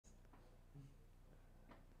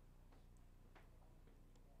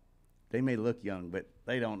They may look young, but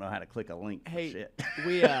they don't know how to click a link. For Hey, shit.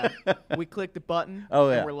 we clicked the button. Oh,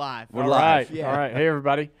 yeah. And we're live. We're All live. right. Yeah. All right. Hey,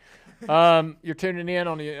 everybody. You're tuning in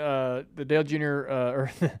on the Dale Jr.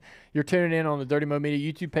 Or you're tuning in on the Dirty Mo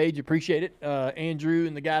Media YouTube page. Appreciate it. Andrew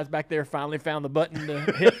and the guys back there finally found the button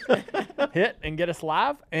to hit and get us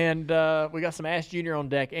live. And we got some Ask Junior on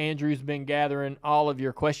deck. Andrew's been gathering all of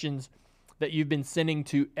your questions that you've been sending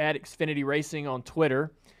to @Xfinity Racing on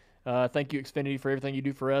Twitter. Thank you, Xfinity, for everything you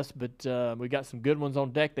do for us. But we got some good ones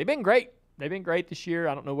on deck. They've been great. They've been great this year.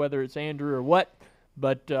 I don't know whether it's Andrew or what.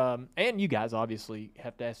 But and you guys obviously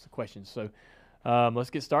have to ask the questions. So let's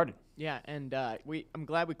get started. Yeah, and I'm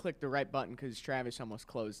glad we clicked the right button because Travis almost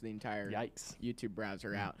closed the entire Yikes. YouTube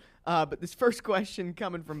browser out. But this first question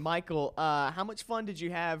coming from Michael: how much fun did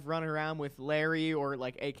you have running around with Larry or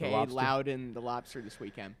like AKA Loudon the Lobster this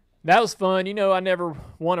weekend? That was fun. You know, I never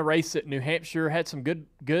won a race at New Hampshire. Had some good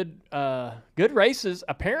races.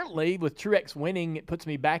 Apparently, with Truex winning, it puts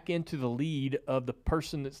me back into the lead of the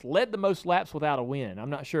person that's led the most laps without a win.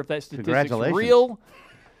 I'm not sure if that statistic's real,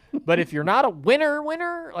 but if you're not a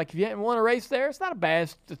winner, like if you haven't won a race there, it's not a bad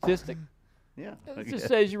statistic. Yeah. It just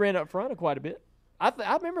says you ran up front quite a bit.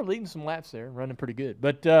 I remember leading some laps there, running pretty good.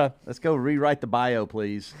 But let's go rewrite the bio,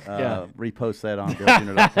 please. Yeah. Repost that on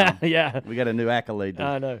DaleJr.com. yeah, We got a new accolade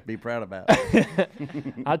I to know. be proud about.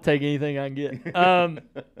 I'd take anything I can get.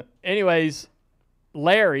 Anyways,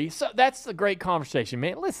 Larry, so that's a great conversation,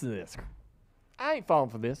 man. Listen to this. I ain't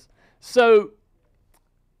falling for this. So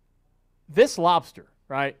this lobster,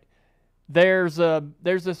 right? There's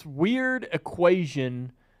this weird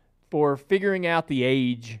equation for figuring out the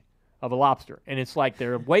age of a lobster, and it's like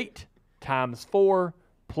their weight times 4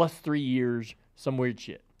 plus 3 years, some weird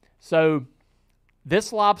shit. So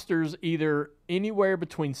this lobster's either anywhere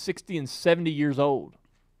between 60 and 70 years old,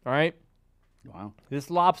 all right? Wow. This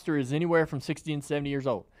lobster is anywhere from 60 and 70 years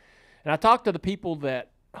old. And I talked to the people that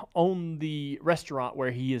own the restaurant where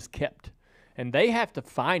he is kept, and they have to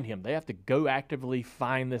find him. They have to go actively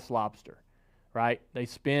find this lobster, right? They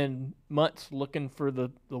spend months looking for the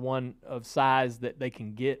one of size that they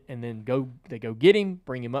can get, and then they go get him,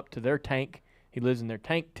 bring him up to their tank. He lives in their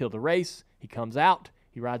tank till the race. He comes out.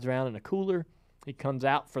 He rides around in a cooler. He comes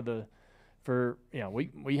out we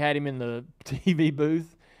had him in the TV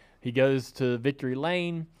booth. He goes to Victory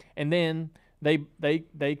Lane, and then they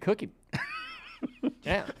cook him.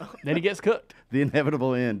 Yeah. Then he gets cooked. The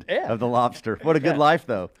inevitable end Yeah. of the lobster. What a good life,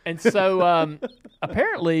 though. And so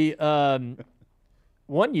apparently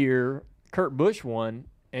one year Kurt Busch won,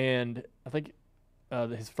 and I think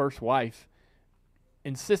his first wife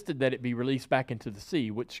insisted that it be released back into the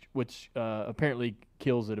sea, which apparently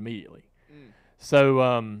kills it immediately. So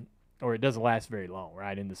or it doesn't last very long,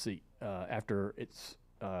 right, in the sea after it's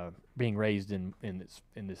being raised in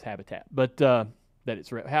this habitat. But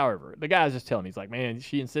however, the guy's just telling me, he's like, man,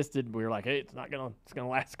 she insisted. We were like, hey, it's gonna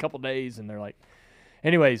last a couple days, and they're like,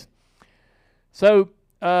 anyways. So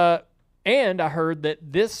and I heard that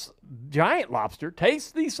this giant lobster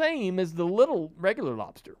tastes the same as the little regular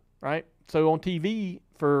lobster, right? So on TV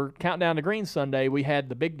for Countdown to Green Sunday, we had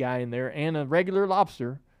the big guy in there and a regular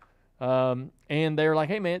lobster, and they're like,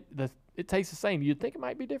 hey man, it tastes the same. You'd think it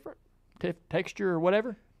might be different texture or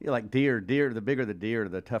whatever. Yeah, like deer. The bigger the deer,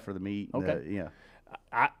 the tougher the meat. Okay. Yeah.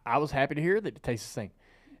 I was happy to hear that it tastes the same.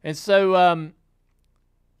 And so,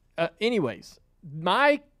 anyways,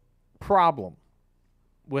 my problem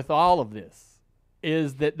with all of this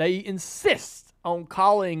is that they insist on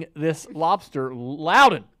calling this lobster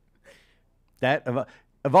Loudon. That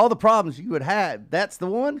of all the problems you would have, that's the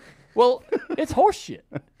one? Well, it's horseshit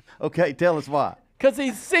Okay, tell us why. because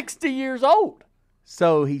he's 60 years old.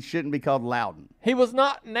 So he shouldn't be called Loudon. He was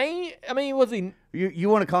not named. I mean, was he? You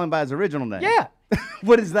want to call him by his original name? Yeah.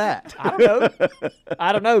 What is that?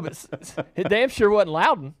 I don't know, but it damn sure wasn't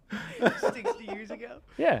Loudon. 60 years ago?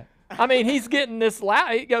 Yeah. I mean, he's getting this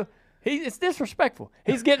loud. It's disrespectful.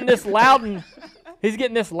 He's getting this Loudon. He's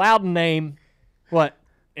getting this Loudon name. What,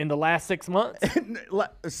 in the last 6 months?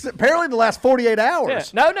 Apparently the last 48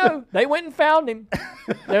 hours. Yeah. No. They went and found him.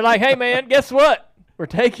 They're like, hey man, guess what? We're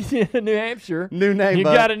taking you to New Hampshire. New name, You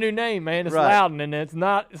bud. got a new name, man. It's Right. Loudon, and it's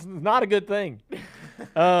not a good thing.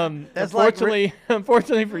 That's like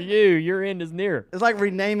Unfortunately for you, your end is near. It's like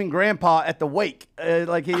renaming Grandpa at the wake.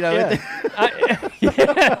 Yeah.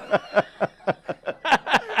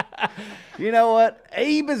 You know what?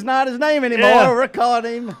 Abe is not his name anymore. Yeah. We're calling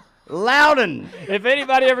him Loudon. If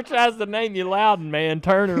anybody ever tries to name you Loudon, man,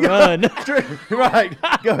 turn and run. Right.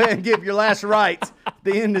 Go ahead and give your last rites.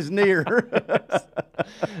 The end is near.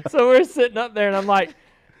 So we're sitting up there, and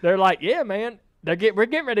they're like, yeah, man. we're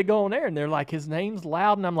getting ready to go on there, and they're like, his name's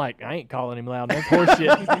Loudon. I'm like, I ain't calling him Loudon. That's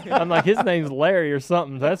horseshit. I'm like, his name's Larry or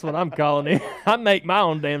something. That's what I'm calling him. I make my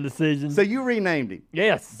own damn decisions. So you renamed him.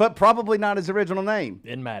 Yes. But probably not his original name.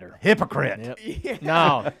 Didn't matter. Hypocrite. Yep. Yeah.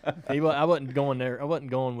 No, I wasn't going there. I wasn't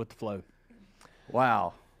going with the flow.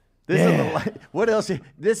 Wow. What else?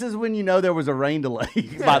 This is when you know there was a rain delay,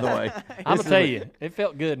 by the way. I'm going to tell you, it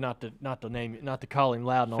felt good not to call him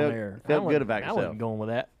Loudon on there. Felt good about I yourself. wasn't going with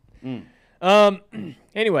that.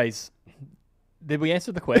 Anyways, did we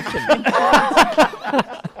answer the question?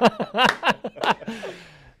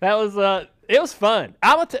 That was it was fun.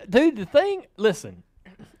 Dude, the thing. Listen,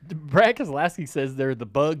 Brad Keselowski says they're the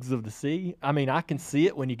bugs of the sea. I mean, I can see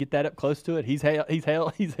it when you get that up close to it. He's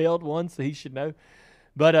held one, so he should know.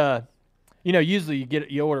 But usually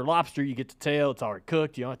you order lobster, you get the tail, it's already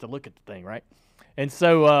cooked. You don't have to look at the thing, right? And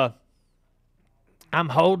so I'm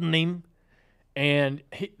holding him. And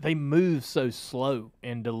they move so slow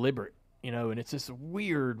and deliberate, and it's this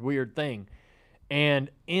weird thing. And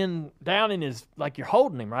down in his, like you're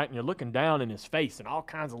holding him, right? And you're looking down in his face, and all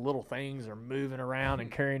kinds of little things are moving around and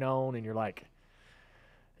carrying on. And you're like,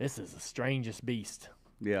 this is the strangest beast.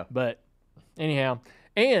 Yeah. But anyhow,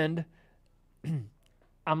 and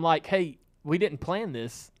I'm like, hey, we didn't plan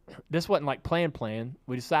this. This wasn't like plan.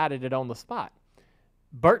 We decided it on the spot.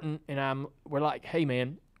 Burton and we're like, hey,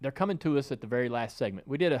 man. They're coming to us at the very last segment.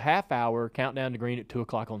 We did a half-hour countdown to green at 2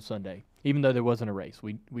 o'clock on Sunday, even though there wasn't a race.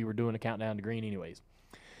 We were doing a countdown to green anyways.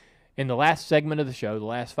 In the last segment of the show, the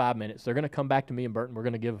last 5 minutes, they're going to come back to me and Burton. We're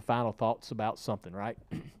going to give final thoughts about something, right?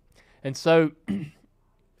 And so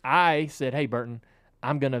I said, hey, Burton,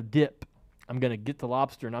 I'm going to dip. I'm going to get the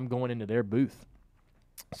lobster, and I'm going into their booth.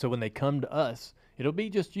 So when they come to us, it'll be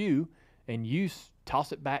just you, and you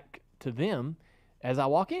toss it back to them as I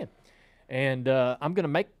walk in. And I'm gonna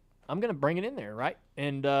bring it in there, right?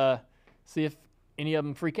 And see if any of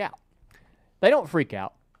them freak out. They don't freak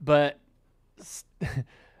out, but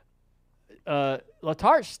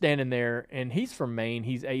Latar's standing there, and he's from Maine.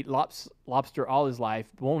 He's ate lobster all his life.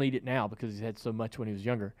 Won't eat it now because he's had so much when he was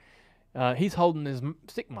younger. He's holding his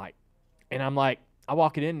stick mic, and I'm like, I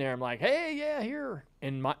walk it in there. I'm like, hey, yeah, here.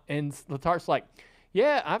 And Latar's like,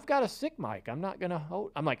 yeah, I've got a stick mic. I'm not gonna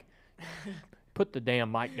hold. I'm like. Put the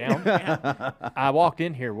damn mic down. I walked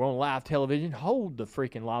in here. We're on live television. Hold the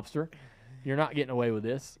freaking lobster. You're not getting away with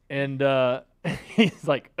this. And he's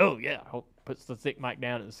like, oh, yeah. Puts the thick mic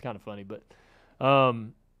down. It was kind of funny. But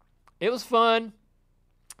it was fun.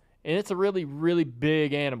 And it's a really, really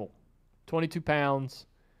big animal. 22 pounds.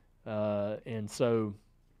 And so,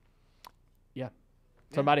 yeah.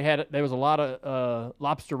 Somebody there was a lot of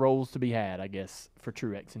lobster rolls to be had, I guess, for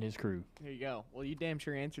Truex and his crew. There you go. Well, you damn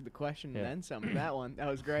sure answered the question Yeah. and then some with that one. That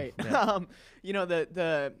was great. Yeah.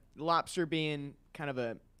 The lobster being kind of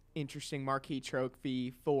a interesting marquee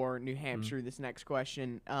trophy for New Hampshire. This next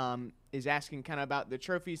question is asking kind of about the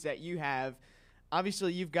trophies that you have.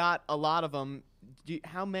 Obviously, you've got a lot of them.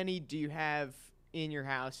 How many do you have in your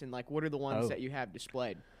house, and like what are the ones that you have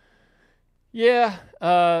displayed? Yeah.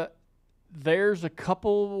 There's a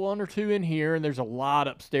couple, one or two in here, and there's a lot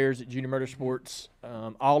upstairs at Junior Motorsports.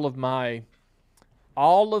 All of my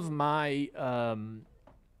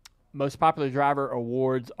most popular driver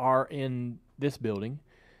awards are in this building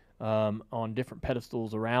on different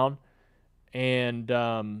pedestals around. And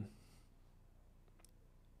I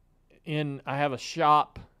have a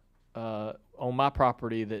shop on my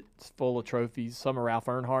property that's full of trophies. Some are Ralph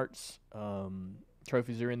Earnhardt's.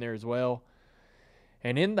 Trophies are in there as well.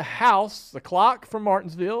 And in the house, the clock from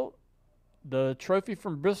Martinsville, the trophy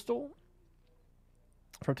from Bristol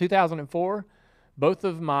from 2004, both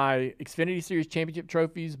of my Xfinity Series Championship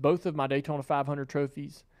trophies, both of my Daytona 500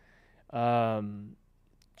 trophies,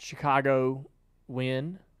 Chicago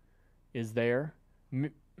win is there,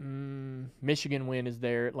 Michigan win is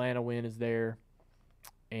there, Atlanta win is there,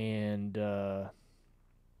 and there's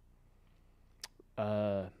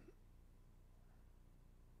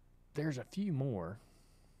a few more.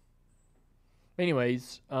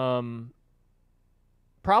 Anyways,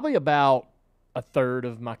 probably about a third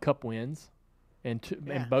of my Cup wins and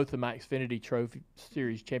both of my Xfinity Trophy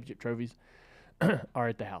Series Championship trophies are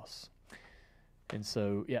at the house. And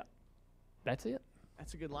so, yeah, that's it.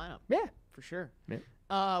 That's a good lineup. Yeah. For sure.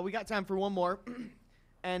 Yeah. We got time for one more.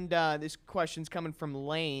 And this question's coming from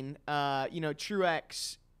Lane.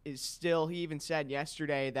 Truex is still, he even said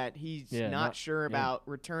yesterday that he's not sure about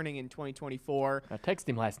returning in 2024. I texted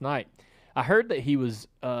him last night. I heard that he was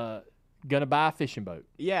going to buy a fishing boat.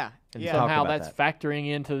 Yeah. And somehow that's factoring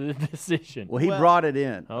into the decision. Well, he brought it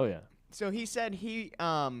in. Oh, yeah. So he said he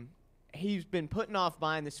he's been putting off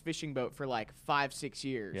buying this fishing boat for like 5-6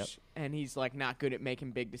 years, Yep. and he's like not good at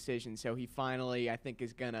making big decisions. So he finally, I think,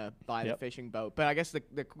 is gonna buy the Yep. fishing boat. But I guess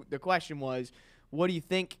the question was, what do you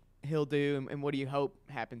think he'll do, and what do you hope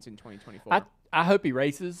happens in 2024? I hope he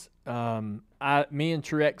races. Me and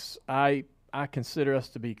Truex, I consider us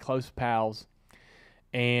to be close pals,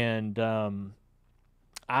 and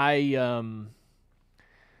I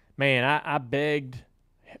begged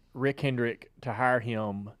Rick Hendrick to hire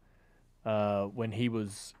him when he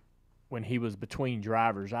was between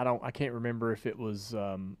drivers. I can't remember if it was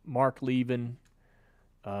Mark leaving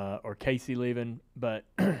or Casey leaving, but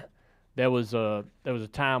there was a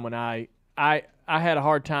time when I had a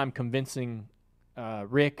hard time convincing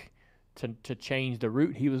Rick to change the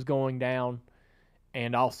route he was going down,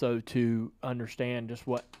 and also to understand just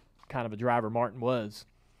what kind of a driver Martin was.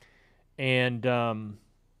 And that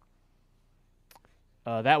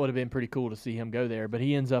would have been pretty cool to see him go there, but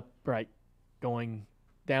he ends up going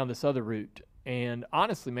down this other route. And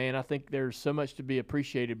honestly, man, I think there's so much to be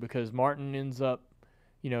appreciated, because Martin ends up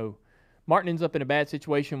in a bad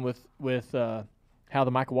situation with how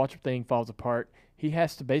the Michael Waltrip thing falls apart. He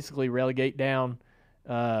has to basically relegate down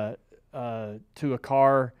to a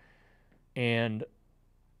car and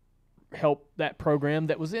help that program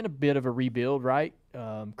that was in a bit of a rebuild, right?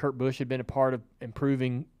 Kurt Busch had been a part of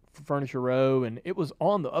improving Furniture Row, and it was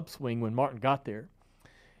on the upswing when Martin got there.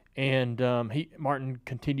 And Martin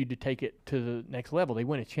continued to take it to the next level. They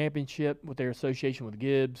win a championship with their association with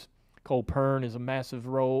Gibbs. Cole Pern has a massive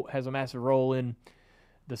role in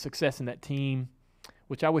the success in that team,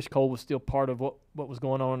 which I wish Cole was still part of what was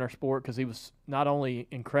going on in our sport, because he was not only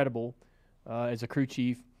incredible as a crew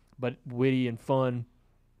chief, but witty and fun,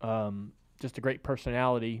 just a great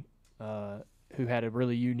personality who had a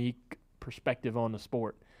really unique perspective on the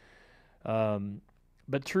sport.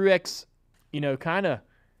 But Truex, kind of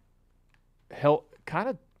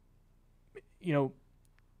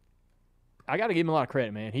I got to give him a lot of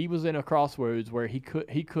credit, man. He was in a crossroads where he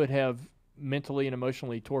could have mentally and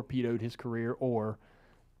emotionally torpedoed his career, or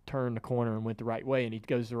turned the corner and went the right way, and he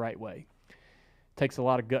goes the right way. Takes a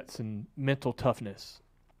lot of guts and mental toughness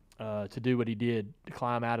to do what he did, to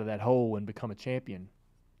climb out of that hole and become a champion.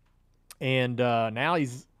 And now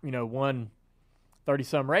he's won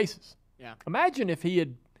 30-some races. Yeah. Imagine if he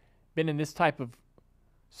had been in this type of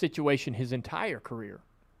situation his entire career.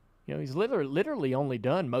 He's literally only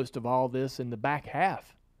done most of all this in the back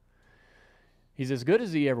half. He's as good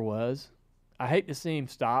as he ever was. I hate to see him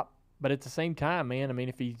stop, but at the same time, man, I mean,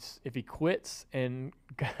 if he quits and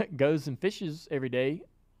goes and fishes every day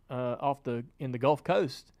in the Gulf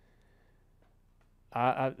Coast,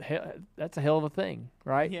 that's a hell of a thing,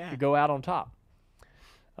 right? Yeah. To go out on top.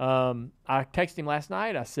 I texted him last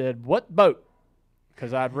night. I said, "What boat?"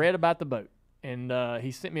 Because I'd read about the boat, and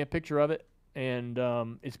he sent me a picture of it, and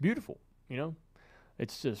it's beautiful.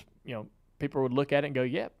 It's just people would look at it and go,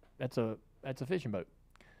 "Yep, that's a fishing boat,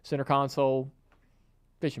 center console,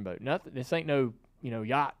 fishing boat. Nothing. This ain't no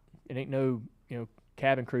yacht. It ain't no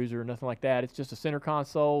cabin cruiser or nothing like that. It's just a center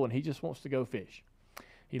console, and he just wants to go fish.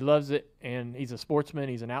 He loves it, and he's a sportsman.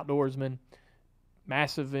 He's an outdoorsman,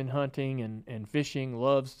 massive in hunting and fishing.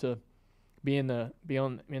 Loves to be in the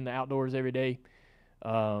outdoors every day.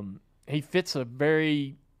 He fits a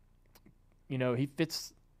very he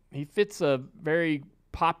fits a very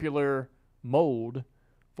popular mold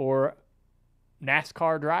for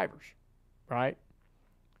NASCAR drivers, right?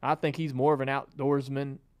 I think he's more of an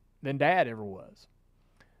outdoorsman than Dad ever was.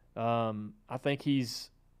 I think he's,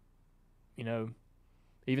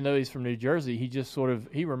 even though he's from New Jersey,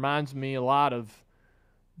 he reminds me a lot of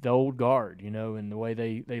the old guard, and the way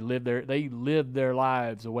they live their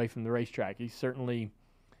lives away from the racetrack. He certainly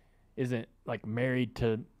isn't like married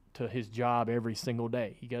to his job every single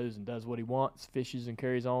day. He goes and does what he wants, fishes and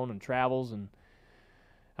carries on and travels. And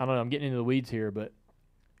I don't know, I'm getting into the weeds here, but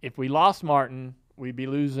if we lost Martin, we'd be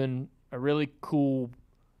losing a really cool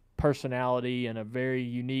personality and a very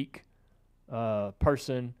unique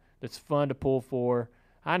person that's fun to pull for.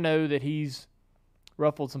 I know that he's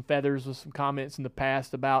ruffled some feathers with some comments in the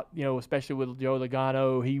past about, especially with Joe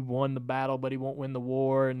Logano, he won the battle, but he won't win the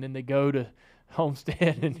war. And then they go to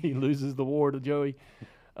Homestead and he loses the war to Joey.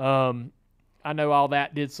 I know all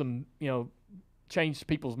that did some, changed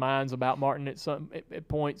people's minds about Martin at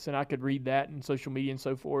points, and I could read that in social media and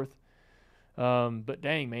so forth. But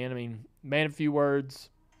dang, man, I mean, man of few words.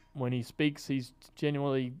 When he speaks, he's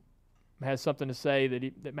genuinely has something to say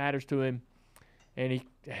that matters to him, and he's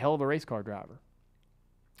a hell of a race car driver.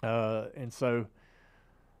 And so,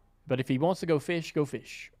 but if he wants to go fish, go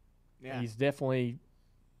fish. Yeah. He's definitely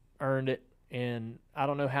earned it, and I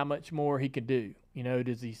don't know how much more he could do. You know,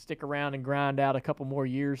 does he stick around and grind out a couple more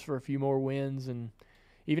years for a few more wins? And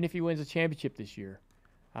even if he wins a championship this year,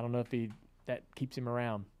 I don't know if that keeps him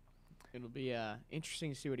around. It'll be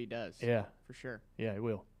interesting to see what he does. Yeah. For sure. Yeah, he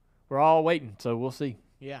will. We're all waiting, so we'll see.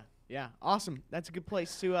 Yeah. Yeah. Awesome. That's a good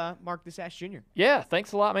place to mark this Ask Junior. Yeah,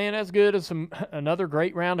 thanks a lot, man. That's good. It's another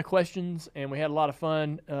great round of questions, and we had a lot of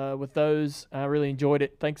fun with those. I really enjoyed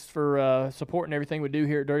it. Thanks for supporting everything we do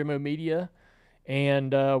here at Dirty Mo Media.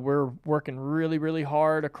 And we're working really, really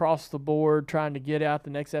hard across the board trying to get out the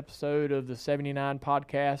next episode of the 79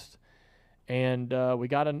 podcast. And we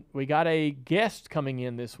got a guest coming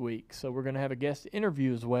in this week, so we're going to have a guest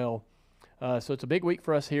interview as well. So it's a big week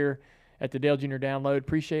for us here at the Dale Jr. Download.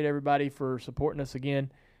 Appreciate everybody for supporting us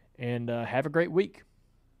again, and have a great week.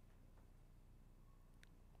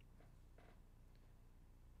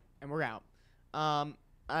 And we're out.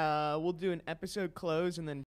 We'll do an episode close and then